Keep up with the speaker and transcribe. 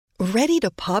Ready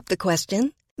to pop the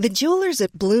question? The jewelers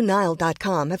at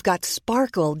BlueNile.com have got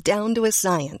sparkle down to a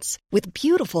science with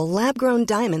beautiful lab-grown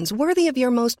diamonds worthy of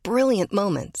your most brilliant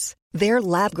moments. Their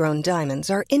lab-grown diamonds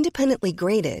are independently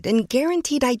graded and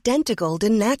guaranteed identical to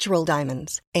natural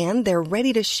diamonds, and they're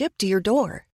ready to ship to your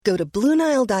door. Go to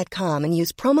BlueNile.com and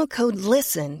use promo code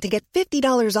LISTEN to get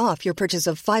 $50 off your purchase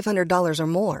of $500 or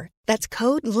more. That's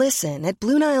code LISTEN at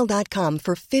BlueNile.com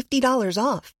for $50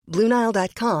 off.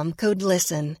 BlueNile.com, code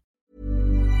LISTEN.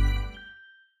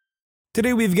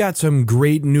 Today we've got some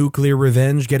great nuclear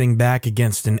revenge getting back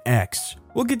against an ex.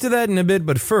 We'll get to that in a bit,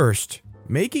 but first,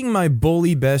 making my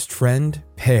bully best friend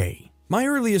pay. My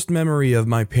earliest memory of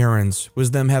my parents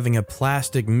was them having a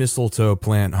plastic mistletoe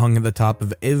plant hung at the top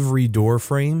of every door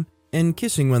frame and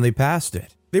kissing when they passed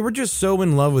it. They were just so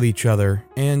in love with each other,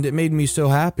 and it made me so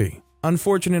happy.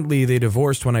 Unfortunately, they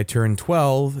divorced when I turned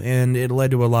 12, and it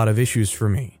led to a lot of issues for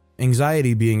me,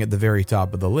 anxiety being at the very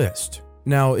top of the list.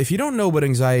 Now, if you don't know what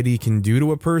anxiety can do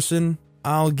to a person,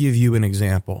 I'll give you an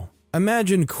example.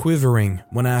 Imagine quivering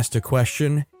when asked a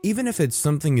question, even if it's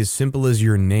something as simple as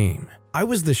your name. I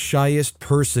was the shyest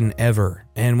person ever,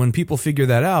 and when people figured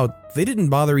that out, they didn't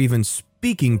bother even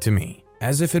speaking to me.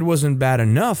 As if it wasn't bad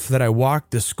enough that I walked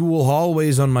the school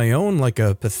hallways on my own like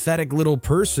a pathetic little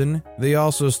person, they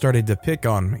also started to pick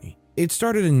on me. It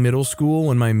started in middle school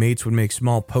when my mates would make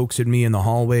small pokes at me in the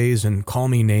hallways and call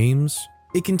me names.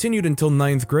 It continued until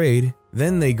 9th grade,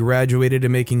 then they graduated to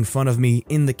making fun of me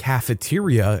in the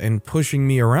cafeteria and pushing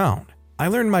me around. I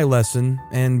learned my lesson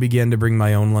and began to bring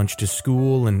my own lunch to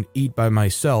school and eat by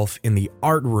myself in the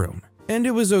art room. And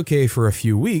it was okay for a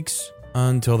few weeks,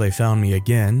 until they found me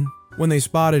again. When they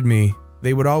spotted me,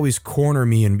 they would always corner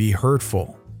me and be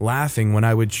hurtful, laughing when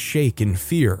I would shake in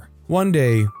fear. One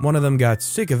day, one of them got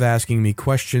sick of asking me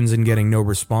questions and getting no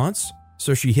response,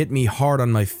 so she hit me hard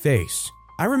on my face.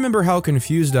 I remember how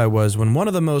confused I was when one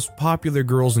of the most popular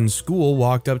girls in school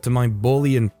walked up to my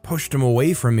bully and pushed him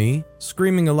away from me,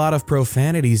 screaming a lot of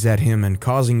profanities at him and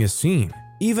causing a scene.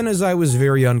 Even as I was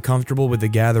very uncomfortable with the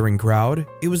gathering crowd,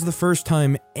 it was the first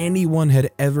time anyone had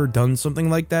ever done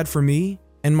something like that for me,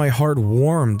 and my heart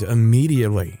warmed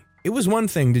immediately. It was one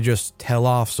thing to just tell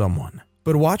off someone,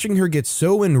 but watching her get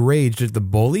so enraged at the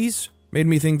bullies made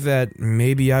me think that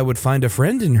maybe I would find a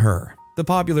friend in her. The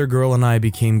popular girl and I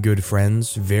became good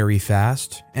friends very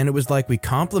fast, and it was like we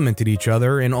complemented each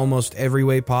other in almost every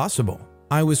way possible.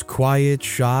 I was quiet,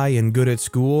 shy, and good at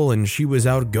school, and she was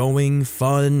outgoing,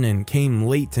 fun, and came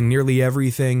late to nearly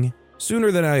everything.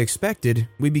 Sooner than I expected,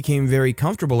 we became very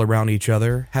comfortable around each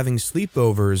other, having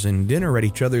sleepovers and dinner at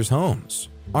each other's homes.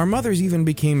 Our mothers even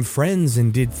became friends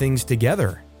and did things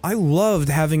together. I loved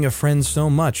having a friend so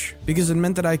much because it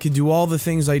meant that I could do all the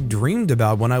things I dreamed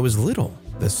about when I was little.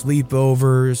 The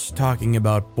sleepovers, talking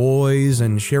about boys,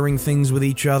 and sharing things with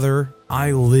each other.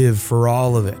 I lived for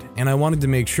all of it, and I wanted to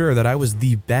make sure that I was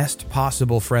the best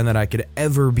possible friend that I could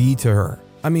ever be to her.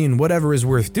 I mean, whatever is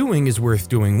worth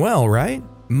doing well, right?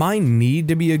 My need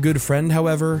to be a good friend,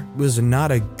 however, was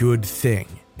not a good thing,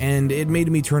 and it made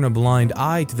me turn a blind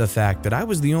eye to the fact that I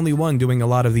was the only one doing a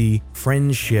lot of the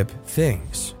friendship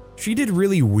things. She did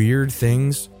really weird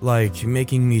things, like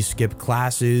making me skip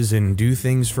classes and do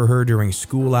things for her during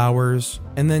school hours,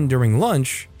 and then during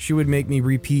lunch, she would make me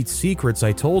repeat secrets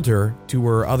I told her to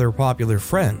her other popular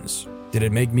friends. Did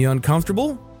it make me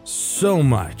uncomfortable? So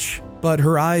much. But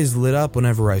her eyes lit up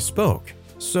whenever I spoke,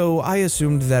 so I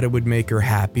assumed that it would make her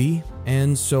happy,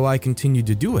 and so I continued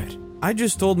to do it. I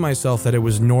just told myself that it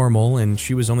was normal and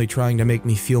she was only trying to make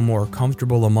me feel more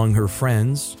comfortable among her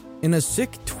friends. In a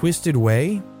sick, twisted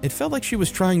way, it felt like she was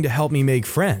trying to help me make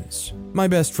friends. My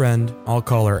best friend, I'll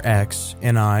call her X,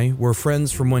 and I were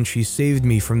friends from when she saved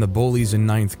me from the bullies in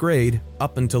 9th grade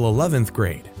up until 11th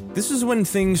grade. This is when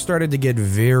things started to get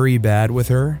very bad with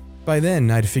her. By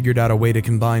then, I'd figured out a way to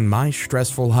combine my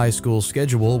stressful high school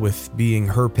schedule with being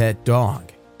her pet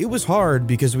dog. It was hard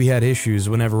because we had issues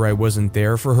whenever I wasn't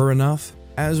there for her enough.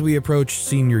 As we approached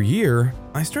senior year,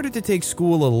 I started to take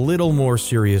school a little more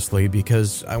seriously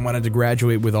because I wanted to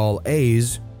graduate with all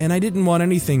A's, and I didn't want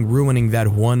anything ruining that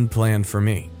one plan for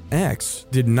me. X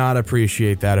did not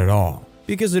appreciate that at all,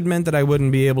 because it meant that I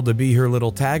wouldn't be able to be her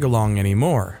little tag-along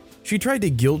anymore. She tried to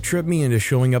guilt trip me into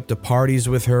showing up to parties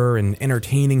with her and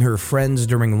entertaining her friends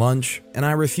during lunch, and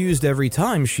I refused every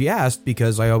time she asked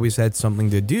because I always had something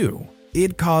to do.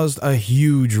 It caused a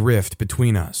huge rift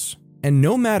between us. And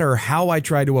no matter how I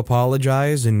tried to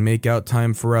apologize and make out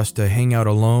time for us to hang out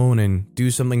alone and do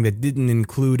something that didn't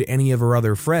include any of her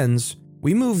other friends,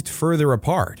 we moved further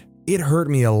apart. It hurt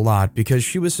me a lot because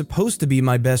she was supposed to be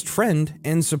my best friend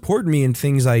and support me in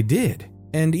things I did.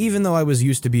 And even though I was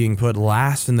used to being put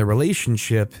last in the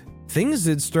relationship, things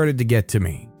had started to get to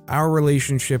me. Our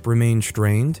relationship remained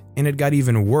strained, and it got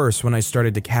even worse when I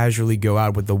started to casually go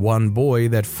out with the one boy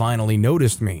that finally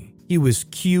noticed me. He was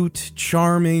cute,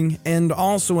 charming, and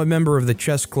also a member of the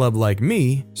chess club like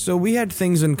me, so we had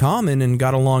things in common and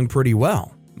got along pretty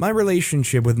well. My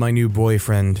relationship with my new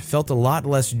boyfriend felt a lot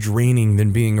less draining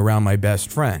than being around my best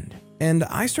friend, and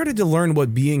I started to learn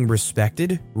what being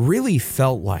respected really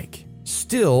felt like.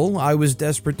 Still, I was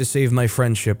desperate to save my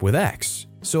friendship with X,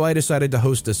 so I decided to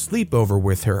host a sleepover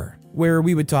with her, where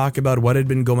we would talk about what had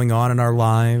been going on in our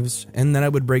lives, and then I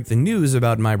would break the news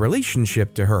about my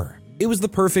relationship to her. It was the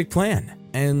perfect plan,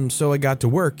 and so I got to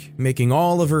work, making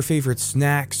all of her favorite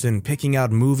snacks and picking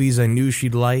out movies I knew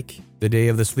she'd like. The day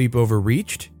of the sleepover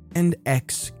reached, and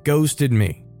X ghosted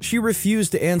me. She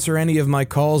refused to answer any of my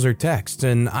calls or texts,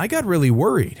 and I got really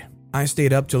worried. I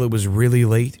stayed up till it was really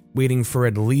late, waiting for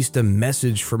at least a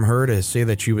message from her to say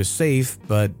that she was safe,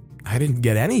 but I didn't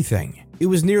get anything. It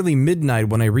was nearly midnight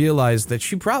when I realized that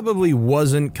she probably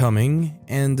wasn't coming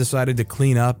and decided to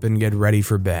clean up and get ready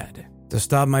for bed. To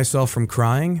stop myself from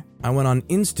crying, I went on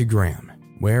Instagram,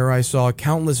 where I saw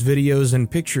countless videos and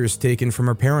pictures taken from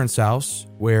her parents' house,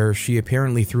 where she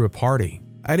apparently threw a party.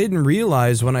 I didn't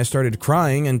realize when I started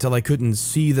crying until I couldn't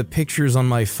see the pictures on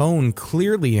my phone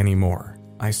clearly anymore.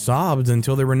 I sobbed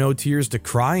until there were no tears to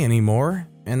cry anymore,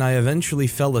 and I eventually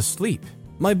fell asleep.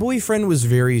 My boyfriend was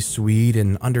very sweet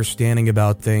and understanding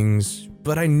about things,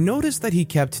 but I noticed that he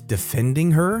kept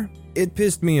defending her. It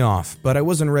pissed me off, but I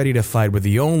wasn't ready to fight with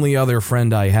the only other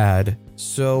friend I had,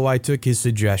 so I took his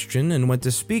suggestion and went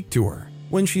to speak to her.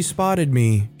 When she spotted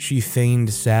me, she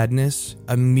feigned sadness,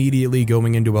 immediately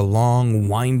going into a long,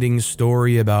 winding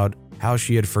story about how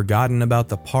she had forgotten about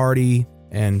the party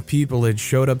and people had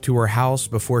showed up to her house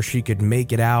before she could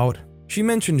make it out. She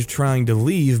mentioned trying to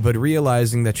leave, but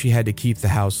realizing that she had to keep the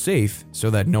house safe so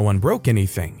that no one broke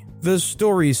anything. The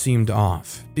story seemed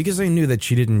off, because I knew that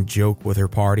she didn't joke with her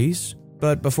parties,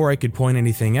 but before I could point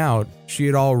anything out, she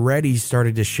had already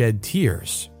started to shed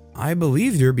tears. I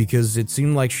believed her because it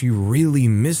seemed like she really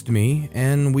missed me,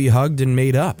 and we hugged and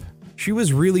made up. She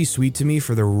was really sweet to me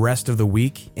for the rest of the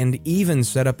week, and even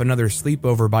set up another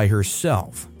sleepover by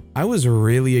herself. I was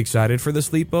really excited for the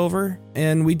sleepover,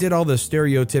 and we did all the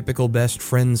stereotypical best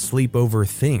friends sleepover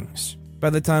things. By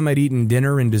the time I'd eaten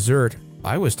dinner and dessert,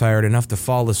 I was tired enough to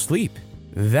fall asleep.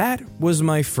 That was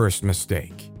my first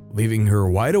mistake, leaving her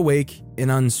wide awake and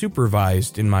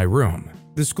unsupervised in my room.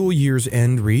 The school year's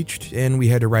end reached, and we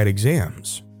had to write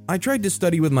exams. I tried to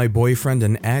study with my boyfriend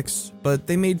and ex, but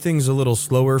they made things a little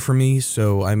slower for me,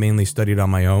 so I mainly studied on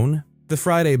my own. The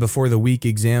Friday before the week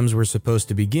exams were supposed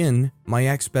to begin, my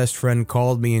ex-best friend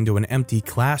called me into an empty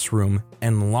classroom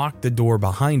and locked the door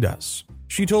behind us.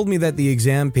 She told me that the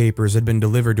exam papers had been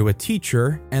delivered to a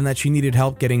teacher and that she needed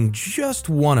help getting just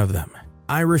one of them.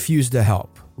 I refused to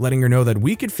help, letting her know that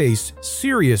we could face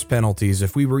serious penalties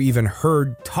if we were even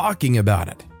heard talking about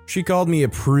it. She called me a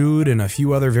prude and a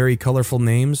few other very colorful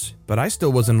names, but I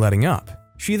still wasn't letting up.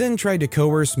 She then tried to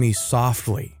coerce me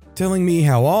softly, telling me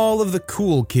how all of the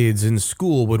cool kids in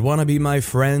school would want to be my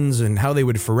friends and how they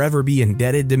would forever be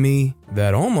indebted to me.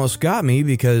 That almost got me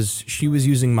because she was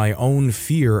using my own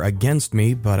fear against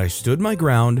me, but I stood my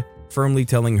ground, firmly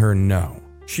telling her no.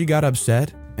 She got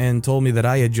upset and told me that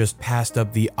I had just passed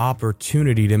up the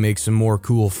opportunity to make some more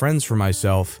cool friends for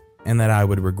myself and that I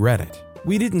would regret it.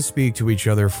 We didn't speak to each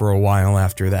other for a while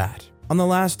after that. On the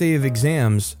last day of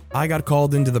exams, I got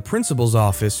called into the principal's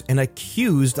office and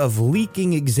accused of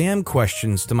leaking exam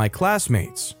questions to my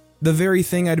classmates, the very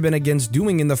thing I'd been against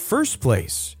doing in the first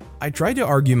place. I tried to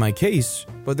argue my case,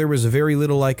 but there was very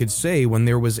little I could say when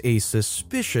there was a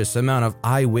suspicious amount of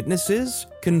eyewitnesses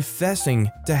confessing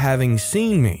to having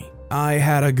seen me. I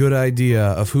had a good idea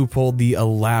of who pulled the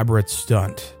elaborate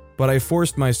stunt, but I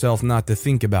forced myself not to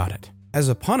think about it. As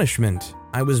a punishment,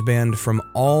 I was banned from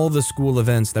all the school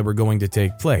events that were going to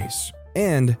take place,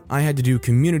 and I had to do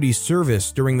community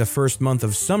service during the first month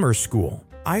of summer school.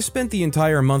 I spent the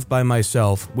entire month by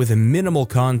myself with minimal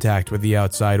contact with the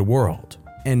outside world,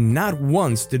 and not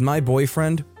once did my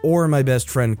boyfriend or my best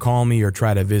friend call me or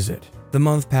try to visit. The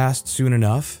month passed soon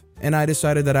enough, and I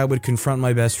decided that I would confront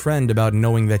my best friend about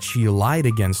knowing that she lied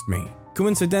against me.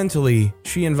 Coincidentally,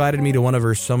 she invited me to one of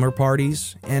her summer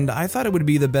parties, and I thought it would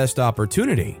be the best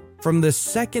opportunity. From the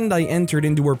second I entered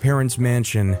into her parents'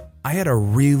 mansion, I had a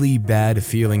really bad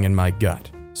feeling in my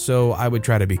gut, so I would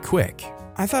try to be quick.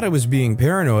 I thought I was being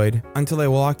paranoid until I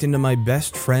walked into my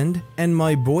best friend and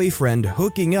my boyfriend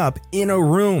hooking up in a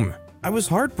room. I was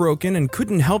heartbroken and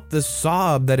couldn't help the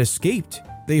sob that escaped.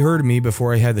 They heard me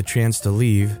before I had the chance to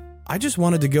leave. I just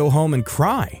wanted to go home and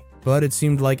cry. but it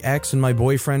seemed like X and my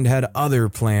boyfriend had other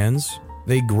plans.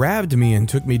 They grabbed me and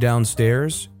took me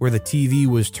downstairs, where the TV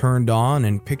was turned on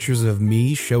and pictures of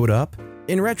me showed up.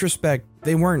 In retrospect,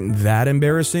 they weren't that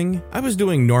embarrassing. I was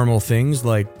doing normal things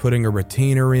like putting a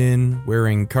retainer in,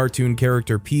 wearing cartoon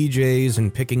character PJs,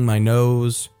 and picking my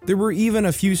nose. There were even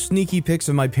a few sneaky pics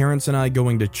of my parents and I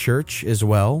going to church as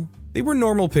well. They were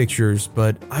normal pictures,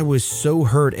 but I was so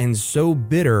hurt and so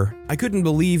bitter, I couldn't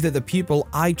believe that the people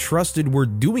I trusted were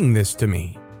doing this to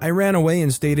me. I ran away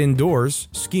and stayed indoors,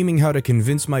 scheming how to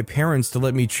convince my parents to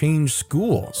let me change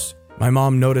schools. My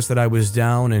mom noticed that I was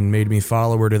down and made me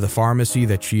follow her to the pharmacy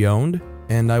that she owned,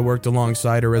 and I worked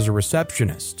alongside her as a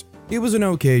receptionist. It was an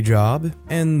okay job,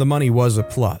 and the money was a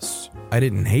plus. I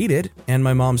didn't hate it, and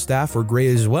my mom's staff were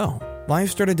great as well.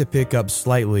 Life started to pick up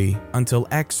slightly until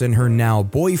X and her now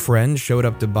boyfriend showed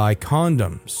up to buy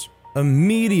condoms.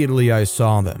 Immediately I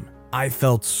saw them. I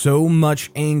felt so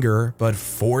much anger, but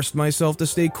forced myself to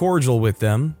stay cordial with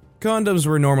them. Condoms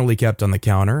were normally kept on the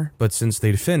counter, but since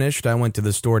they'd finished, I went to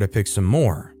the store to pick some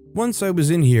more. Once I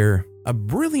was in here, a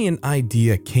brilliant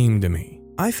idea came to me.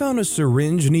 I found a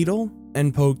syringe needle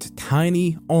and poked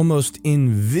tiny, almost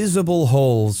invisible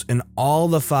holes in all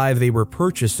the 5 they were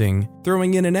purchasing,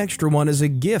 throwing in an extra one as a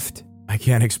gift. I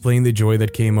can't explain the joy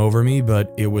that came over me,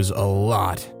 but it was a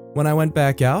lot. When I went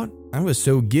back out, I was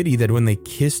so giddy that when they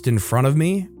kissed in front of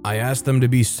me, I asked them to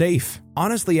be safe.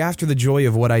 Honestly, after the joy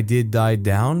of what I did died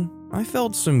down, I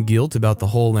felt some guilt about the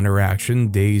whole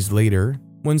interaction days later.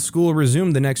 When school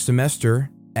resumed the next semester,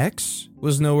 X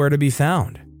was nowhere to be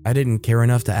found. I didn't care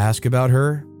enough to ask about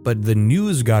her, but the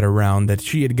news got around that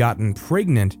she had gotten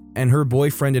pregnant and her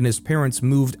boyfriend and his parents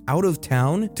moved out of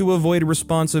town to avoid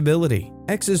responsibility.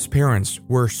 X's parents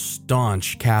were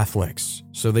staunch Catholics,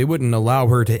 so they wouldn't allow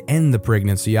her to end the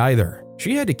pregnancy either.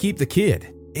 She had to keep the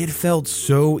kid. It felt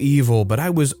so evil, but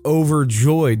I was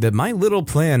overjoyed that my little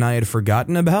plan I had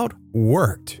forgotten about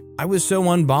worked. I was so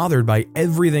unbothered by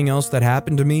everything else that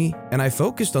happened to me, and I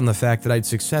focused on the fact that I'd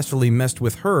successfully messed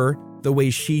with her the way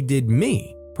she did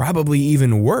me, probably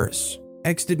even worse.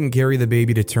 X didn't carry the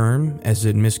baby to term, as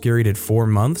it miscarried at 4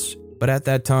 months, but at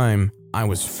that time, I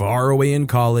was far away in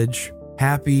college,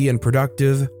 happy and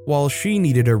productive, while she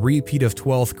needed a repeat of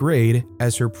 12th grade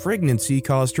as her pregnancy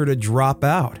caused her to drop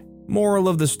out. Moral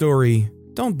of the story,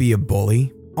 don't be a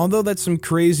bully. Although that's some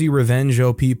crazy revenge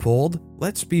OP pulled,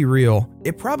 let's be real,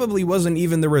 it probably wasn't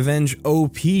even the revenge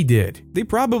OP did. They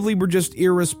probably were just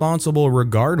irresponsible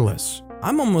regardless.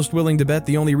 I'm almost willing to bet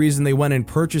the only reason they went and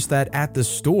purchased that at the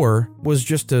store was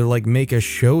just to make a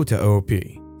show to OP.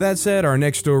 That said, our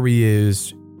next story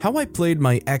is how I played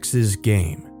my ex's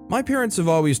game. My parents have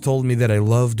always told me that I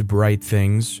loved bright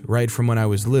things right from when I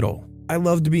was little. I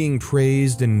loved being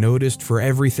praised and noticed for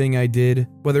everything I did,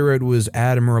 whether it was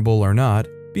admirable or not.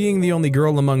 Being the only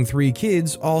girl among 3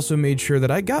 kids also made sure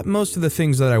that I got most of the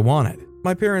things that I wanted.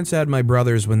 My parents had my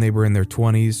brothers when they were in their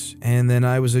 20s, and then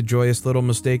I was a joyous little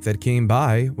mistake that came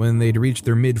by when they'd reached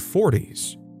their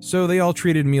mid-40s. So they all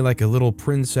treated me like a little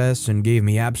princess and gave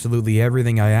me absolutely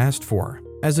everything I asked for.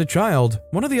 As a child,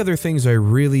 one of the other things I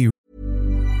really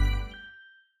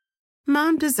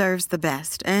Mom deserves the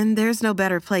best, and there's no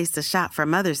better place to shop for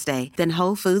Mother's Day than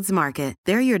Whole Foods Market.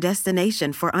 They're your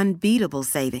destination for unbeatable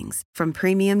savings, from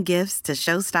premium gifts to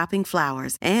show-stopping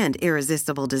flowers and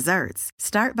irresistible desserts.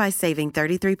 Start by saving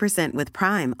 33% with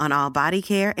Prime on all body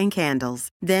care and candles.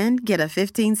 Then get a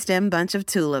 15-stem bunch of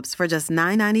tulips for just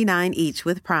 $9.99 each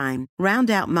with Prime.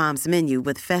 Round out Mom's menu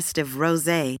with festive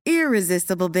rosé,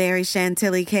 irresistible berry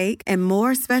chantilly cake, and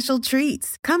more special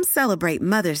treats. Come celebrate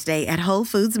Mother's Day at Whole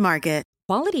Foods Market.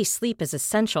 Quality sleep is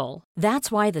essential.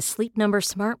 That's why the Sleep Number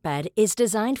Smart Bed is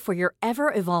designed for your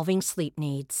ever-evolving sleep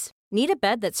needs. Need a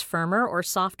bed that's firmer or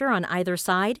softer on either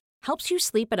side? Helps you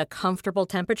sleep at a comfortable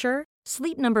temperature?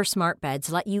 Sleep Number Smart Beds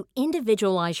let you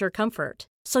individualize your comfort,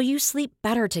 so you sleep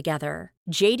better together.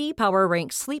 J.D. Power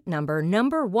ranks Sleep Number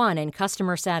number 1 in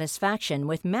customer satisfaction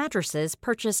with mattresses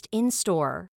purchased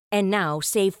in-store. And now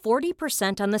save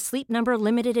 40% on the Sleep Number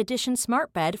Limited Edition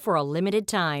Smart Bed for a limited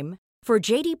time. For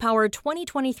J.D. Power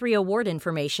 2023 award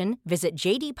information, visit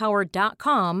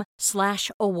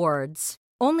jdpower.com/awards.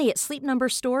 Only at Sleep Number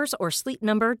stores or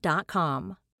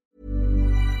sleepnumber.com.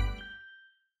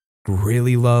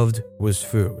 really loved was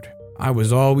food. I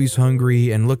was always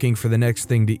hungry and looking for the next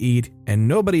thing to eat, and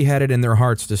nobody had it in their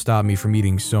hearts to stop me from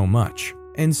eating so much.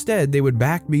 Instead, they would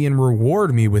back me and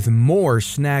reward me with more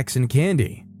snacks and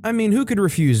candy. I mean, who could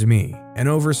refuse me, an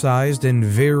oversized and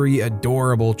very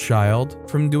adorable child,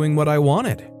 from doing what I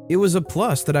wanted? It was a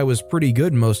plus that I was pretty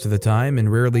good most of the time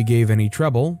and rarely gave any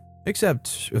trouble,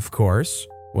 except, of course,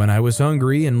 when I was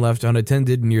hungry and left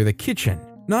unattended near the kitchen.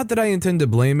 Not that I intend to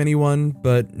blame anyone,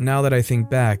 but now that I think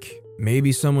back,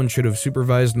 maybe someone should have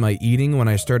supervised my eating when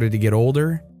I started to get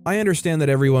older. I understand that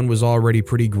everyone was already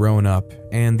pretty grown up,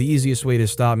 and the easiest way to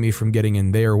stop me from getting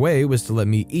in their way was to let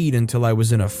me eat until I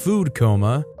was in a food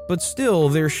coma, but still,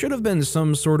 there should have been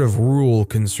some sort of rule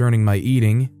concerning my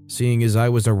eating, seeing as I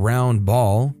was a round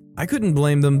ball. I couldn't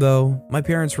blame them though. My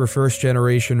parents were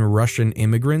first-generation Russian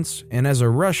immigrants, and as a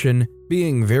Russian,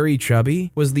 being very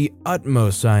chubby was the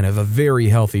utmost sign of a very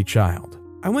healthy child.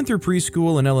 I went through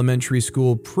preschool and elementary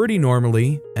school pretty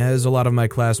normally, as a lot of my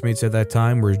classmates at that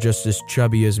time were just as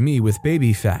chubby as me with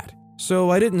baby fat,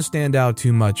 so I didn't stand out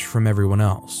too much from everyone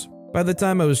else. By the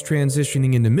time I was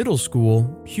transitioning into middle school,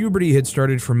 puberty had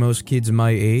started for most kids my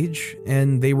age,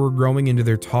 and they were growing into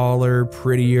their taller,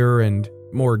 prettier, and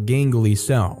more gangly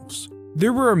selves.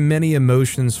 There were many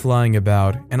emotions flying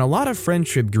about, and a lot of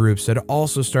friendship groups had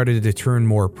also started to turn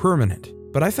more permanent,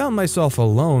 but I found myself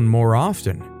alone more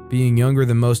often. Being younger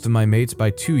than most of my mates by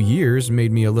 2 years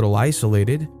made me a little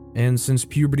isolated, and since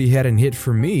puberty hadn't hit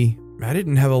for me, I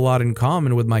didn't have a lot in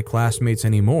common with my classmates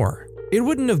anymore. It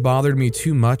wouldn't have bothered me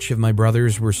too much if my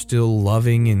brothers were still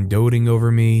loving and doting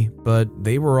over me, but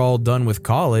they were all done with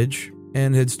college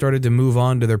and had started to move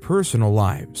on to their personal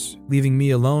lives, leaving me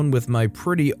alone with my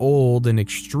pretty old and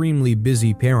extremely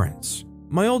busy parents.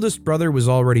 My oldest brother was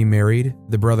already married,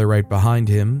 the brother right behind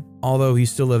him, although he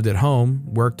still lived at home,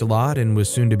 worked a lot, and was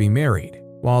soon to be married,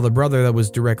 while the brother that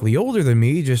was directly older than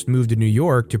me just moved to New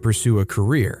York to pursue a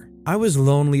career. I was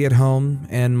lonely at home,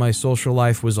 and my social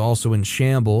life was also in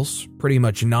shambles, pretty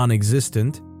much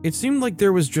non-existent. It seemed like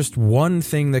there was just one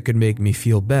thing that could make me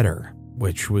feel better,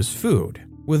 which was food.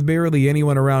 With barely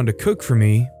anyone around to cook for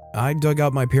me, I dug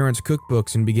out my parents'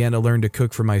 cookbooks and began to learn to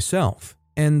cook for myself.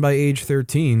 And by age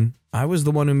 13, I was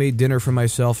the one who made dinner for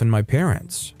myself and my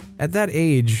parents. At that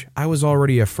age, I was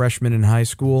already a freshman in high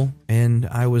school, and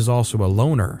I was also a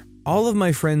loner. All of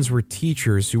my friends were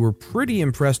teachers who were pretty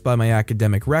impressed by my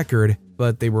academic record,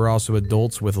 but they were also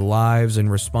adults with lives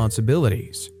and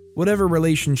responsibilities. Whatever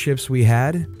relationships we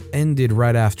had ended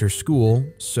right after school,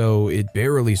 so it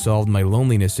barely solved my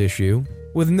loneliness issue.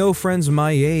 With no friends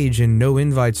my age and no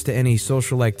invites to any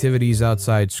social activities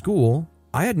outside school,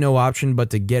 I had no option but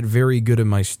to get very good at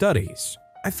my studies.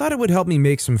 I thought it would help me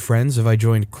make some friends if I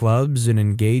joined clubs and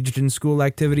engaged in school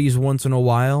activities once in a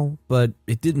while, but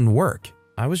it didn't work.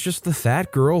 I was just the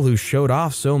fat girl who showed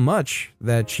off so much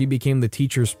that she became the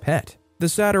teacher's pet. The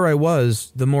sadder I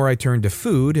was, the more I turned to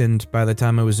food, and by the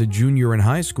time I was a junior in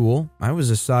high school, I was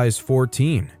a size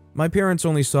 14. My parents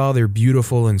only saw their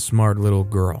beautiful and smart little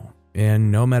girl,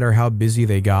 and no matter how busy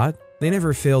they got, they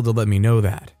never failed to let me know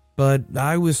that. But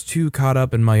I was too caught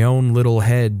up in my own little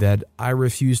head that I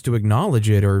refused to acknowledge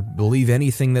it or believe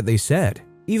anything that they said.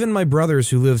 Even my brothers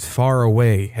who lived far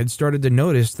away had started to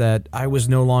notice that I was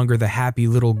no longer the happy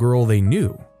little girl they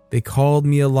knew. They called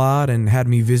me a lot and had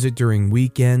me visit during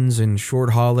weekends and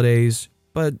short holidays,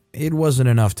 but it wasn't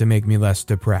enough to make me less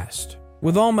depressed.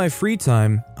 With all my free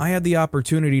time, I had the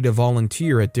opportunity to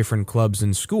volunteer at different clubs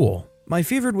in school. My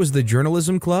favorite was the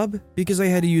journalism club because I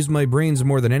had to use my brains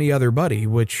more than any other buddy,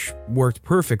 which worked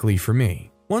perfectly for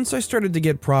me. Once I started to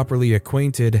get properly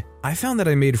acquainted, I found that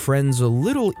I made friends a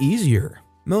little easier.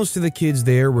 Most of the kids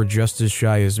there were just as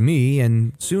shy as me,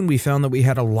 and soon we found that we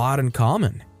had a lot in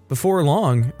common. Before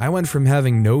long, I went from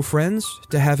having no friends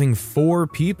to having 4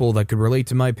 people that could relate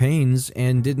to my pains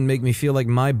and didn't make me feel like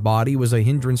my body was a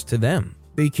hindrance to them.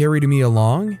 They carried me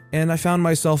along, and I found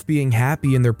myself being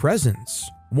happy in their presence.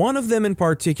 One of them in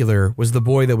particular was the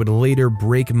boy that would later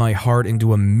break my heart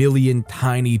into a million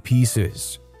tiny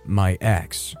pieces, my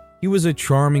ex. He was a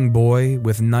charming boy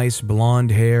with nice blonde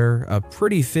hair, a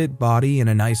pretty fit body, and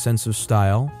a nice sense of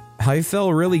style. I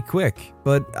fell really quick,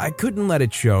 but I couldn't let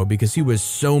it show because he was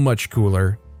so much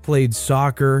cooler, played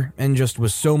soccer, and just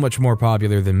was so much more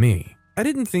popular than me. I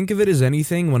didn't think of it as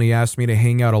anything when he asked me to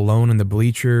hang out alone in the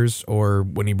bleachers or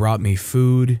when he brought me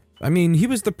food. I mean, he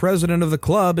was the president of the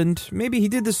club and maybe he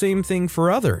did the same thing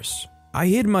for others. I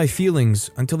hid my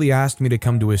feelings until he asked me to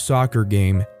come to his soccer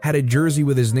game, had a jersey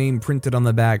with his name printed on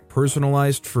the back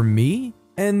personalized for me,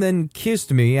 and then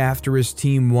kissed me after his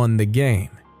team won the game.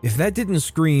 If that didn't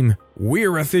scream,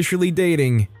 "We're officially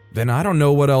dating," then I don't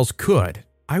know what else could.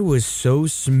 I was so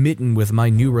smitten with my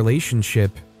new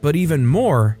relationship, but even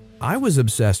more, I was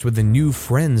obsessed with the new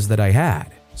friends that I had.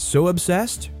 So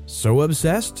obsessed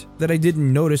that I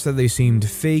didn't notice that they seemed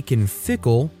fake and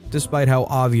fickle despite how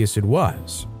obvious it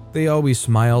was. They always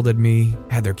smiled at me,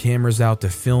 had their cameras out to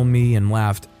film me, and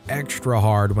laughed extra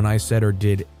hard when I said or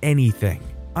did anything.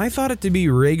 I thought it to be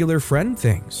regular friend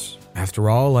things. After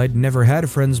all, I'd never had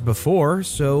friends before,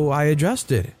 so I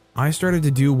adjusted. I started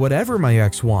to do whatever my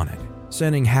ex wanted,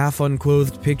 sending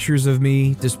half-unclothed pictures of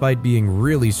me despite being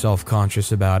really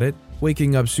self-conscious about it,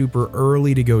 waking up super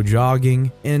early to go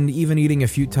jogging, and even eating a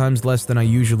few times less than I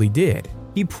usually did.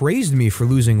 He praised me for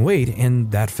losing weight, and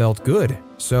that felt good.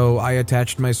 So I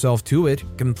attached myself to it,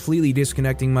 completely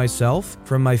disconnecting myself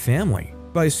from my family.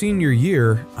 By senior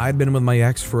year, I'd been with my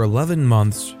ex for 11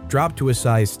 months, dropped to a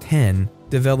size 10,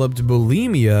 developed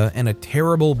bulimia and a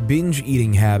terrible binge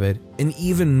eating habit, and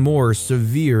even more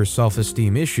severe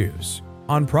self-esteem issues.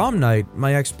 On prom night,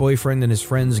 my ex-boyfriend and his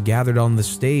friends gathered on the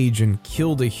stage and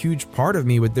killed a huge part of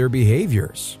me with their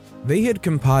behaviors. They had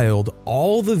compiled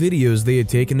all the videos they had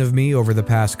taken of me over the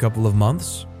past couple of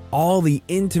months, all the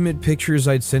intimate pictures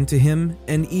I'd sent to him,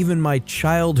 and even my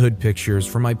childhood pictures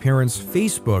from my parents'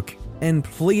 Facebook, and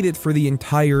played it for the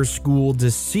entire school to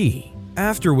see.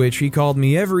 After which he called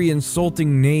me every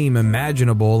insulting name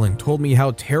imaginable and told me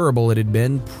how terrible it had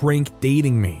been prank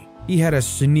dating me. He had a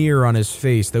sneer on his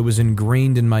face that was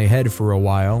ingrained in my head for a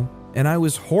while, and I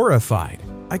was horrified.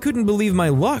 I couldn't believe my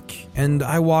luck, and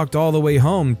I walked all the way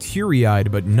home teary-eyed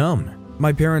but numb.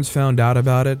 My parents found out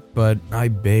about it, but I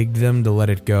begged them to let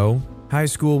it go. High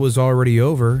school was already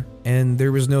over, and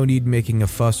there was no need making a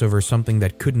fuss over something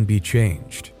that couldn't be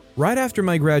changed. Right after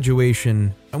my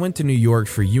graduation, I went to New York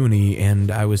for uni,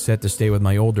 and I was set to stay with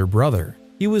my older brother.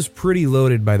 He was pretty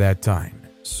loaded by that time,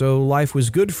 so life was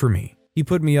good for me. He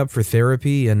put me up for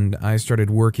therapy, and I started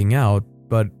working out,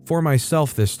 but for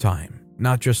myself this time,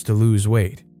 not just to lose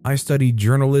weight. I studied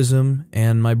journalism,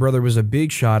 and my brother was a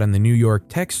big shot in the New York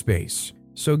tech space,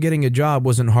 so getting a job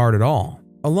wasn't hard at all.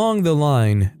 Along the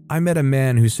line, I met a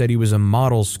man who said he was a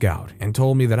model scout and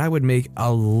told me that I would make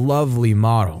a lovely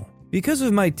model. Because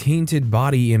of my tainted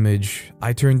body image,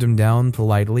 I turned him down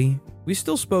politely. We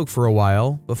still spoke for a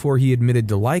while before he admitted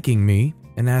to liking me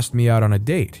and asked me out on a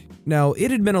date. Now,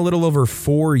 it had been a little over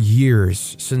 4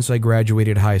 years since I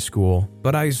graduated high school,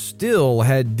 but I still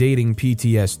had dating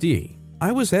PTSD.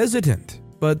 I was hesitant,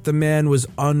 but the man was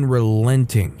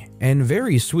unrelenting and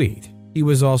very sweet. He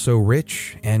was also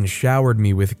rich and showered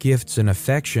me with gifts and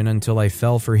affection until I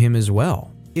fell for him as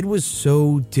well. It was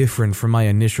so different from my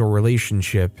initial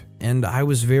relationship, and I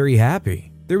was very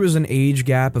happy. There was an age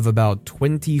gap of about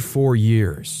 24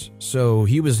 years, so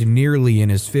he was nearly in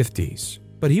his 50s.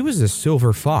 But he was a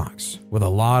silver fox, with a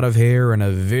lot of hair and a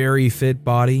very fit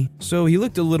body, so he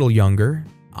looked a little younger.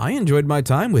 I enjoyed my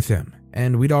time with him,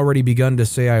 and we'd already begun to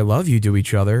say I love you to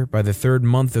each other by the 3rd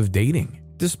month of dating.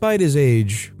 Despite his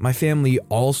age, my family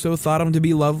also thought him to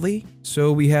be lovely,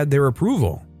 so we had their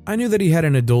approval. I knew that he had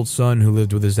an adult son who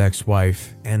lived with his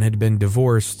ex-wife and had been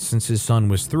divorced since his son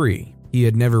was 3. He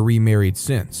had never remarried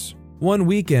since. One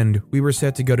weekend, we were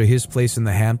set to go to his place in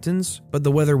the Hamptons, but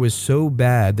the weather was so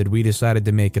bad that we decided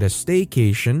to make it a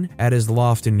staycation at his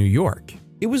loft in New York.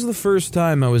 It was the first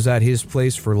time I was at his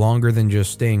place for longer than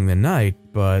just staying the night,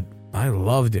 but I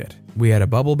loved it. We had a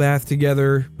bubble bath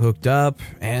together, hooked up,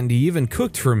 and he even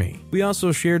cooked for me. We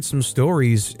also shared some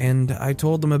stories, and I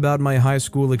told him about my high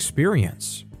school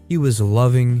experience. He was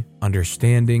loving,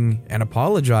 understanding, and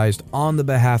apologized on the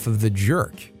behalf of the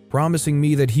jerk, promising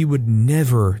me that he would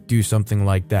never do something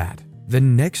like that. The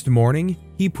next morning,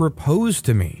 he proposed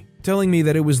to me, telling me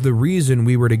that it was the reason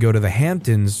we were to go to the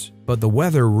Hamptons, but the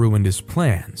weather ruined his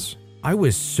plans. I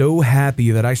was so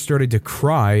happy that I started to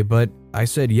cry, but I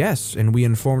said yes, and we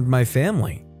informed my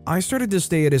family. I started to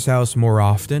stay at his house more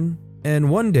often, and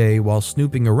one day, while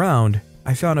snooping around,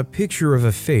 I found a picture of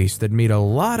a face that made a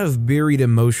lot of buried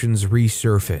emotions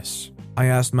resurface. I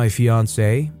asked my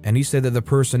fiancé, and he said that the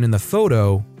person in the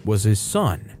photo was his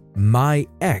son. My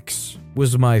ex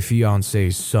was my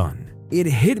fiancé's son. It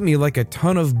hit me like a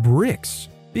ton of bricks,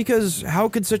 because how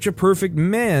could such a perfect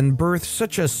man birth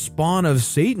such a spawn of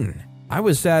Satan? I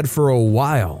was sad for a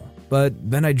while, but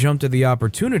then I jumped at the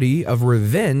opportunity of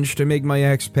revenge to make my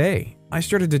ex pay. I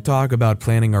started to talk about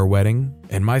planning our wedding,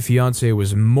 and my fiancé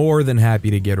was more than happy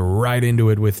to get right into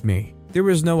it with me. There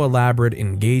was no elaborate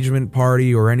engagement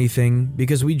party or anything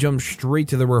because we jumped straight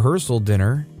to the rehearsal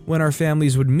dinner when our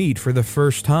families would meet for the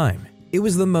first time. It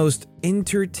was the most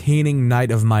entertaining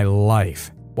night of my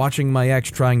life, watching my ex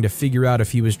trying to figure out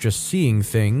if he was just seeing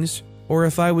things or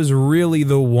if I was really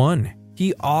the one.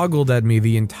 He ogled at me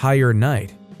the entire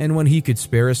night, and when he could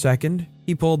spare a second,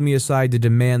 he pulled me aside to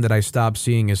demand that I stop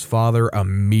seeing his father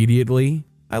immediately.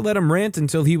 I let him rant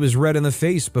until he was red in the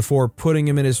face before putting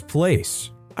him in his place.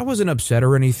 I wasn't upset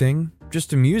or anything,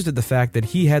 just amused at the fact that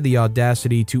he had the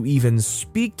audacity to even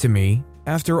speak to me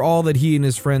after all that he and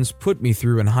his friends put me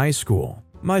through in high school.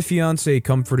 My fiancé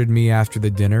comforted me after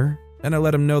the dinner, and I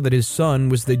let him know that his son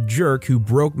was the jerk who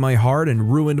broke my heart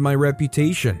and ruined my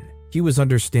reputation. He was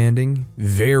understanding,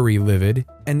 very livid,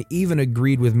 and even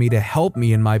agreed with me to help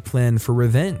me in my plan for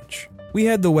revenge. We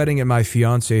had the wedding at my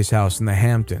fiance's house in the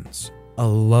Hamptons. A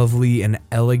lovely and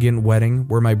elegant wedding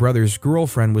where my brother's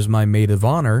girlfriend was my maid of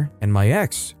honor and my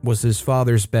ex was his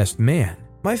father's best man.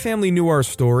 My family knew our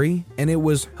story, and it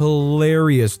was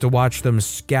hilarious to watch them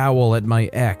scowl at my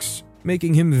ex,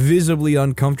 making him visibly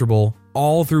uncomfortable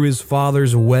all through his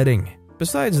father's wedding.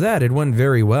 Besides that, it went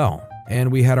very well,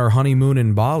 and we had our honeymoon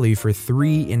in Bali for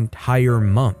 3 entire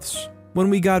months.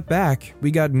 When we got back, we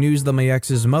got news that my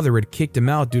ex's mother had kicked him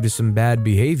out due to some bad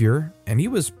behavior, and he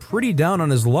was pretty down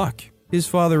on his luck. His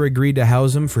father agreed to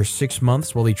house him for 6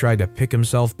 months while he tried to pick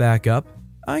himself back up.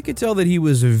 I could tell that he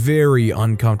was very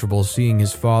uncomfortable seeing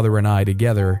his father and I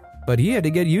together, but he had to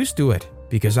get used to it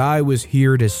because I was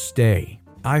here to stay.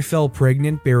 I fell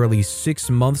pregnant barely 6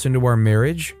 months into our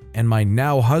marriage, and my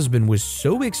now husband was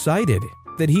so excited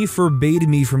that he forbade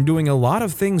me from doing a lot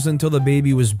of things until the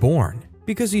baby was born.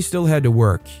 Because he still had to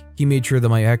work, he made sure that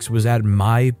my ex was at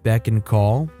my beck and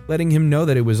call, letting him know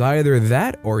that it was either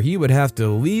that or he would have to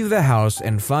leave the house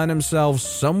and find himself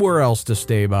somewhere else to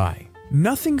stay by.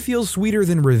 Nothing feels sweeter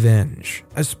than revenge,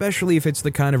 especially if it's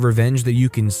the kind of revenge that you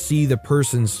can see the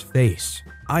person's face.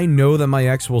 I know that my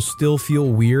ex will still feel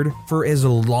weird for as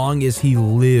long as he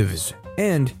lives,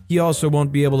 and he also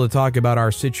won't be able to talk about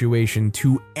our situation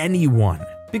to anyone.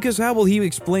 Because how will he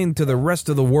explain to the rest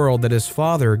of the world that his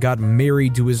father got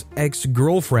married to his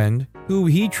ex-girlfriend, who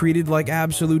he treated like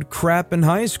absolute crap in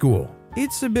high school?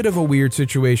 It's a bit of a weird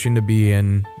situation to be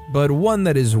in, but one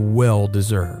that is well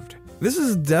deserved. This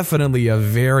is definitely a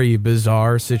very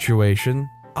bizarre situation.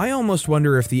 I almost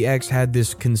wonder if the ex had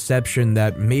this conception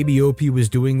that maybe OP was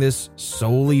doing this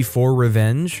solely for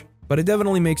revenge, but it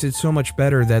definitely makes it so much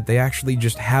better that they actually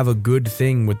just have a good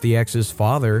thing with the ex's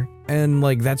father. And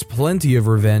that's plenty of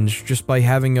revenge just by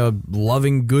having a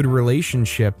loving, good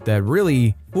relationship that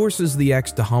really forces the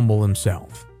ex to humble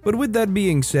himself. But with that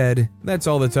being said, that's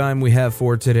all the time we have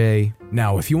for today.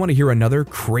 Now, if you want to hear another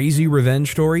crazy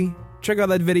revenge story, check out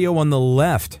that video on the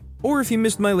left. Or if you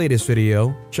missed my latest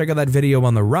video, check out that video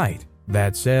on the right.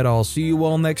 That said, I'll see you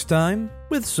all next time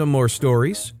with some more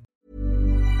stories.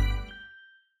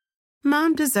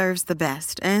 Mom deserves the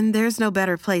best, and there's no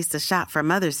better place to shop for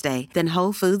Mother's Day than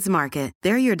Whole Foods Market.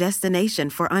 They're your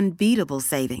destination for unbeatable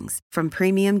savings, from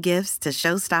premium gifts to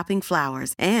show-stopping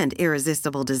flowers and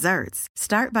irresistible desserts.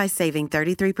 Start by saving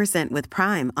 33% with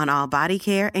Prime on all body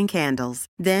care and candles.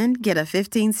 Then get a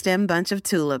 15-stem bunch of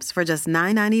tulips for just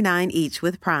 $9.99 each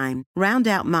with Prime. Round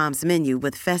out Mom's menu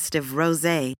with festive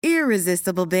rosé,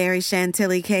 irresistible berry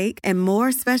chantilly cake, and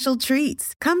more special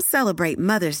treats. Come celebrate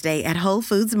Mother's Day at Whole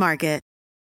Foods Market.